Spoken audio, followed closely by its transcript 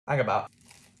Hang about.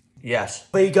 Yes.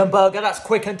 Vegan burger, that's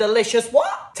quick and delicious.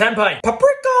 What? Tempeh.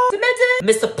 Paprika. Tomato.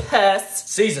 Mr. Pearce.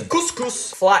 Season.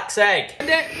 Couscous. Flax egg.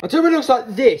 Until it looks like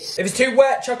this. If it's too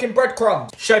wet, chuck in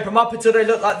breadcrumbs. Shape them up until they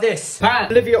look like this. Pan.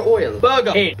 Olivia oil.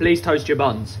 Burger. In. Please toast your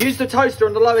buns. Use the toaster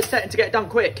on the lowest setting to get it done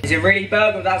quick. Is it really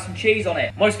burger without some cheese on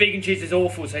it? Most vegan cheese is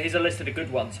awful, so here's a list of the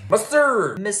good ones.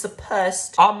 Mustard. Mr.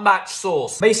 Pearce. Unmatched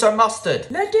sauce. Miso mustard.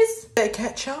 Lettuce. Bit of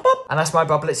ketchup. And that's my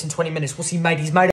BLITZ in 20 minutes. What's he made? He's made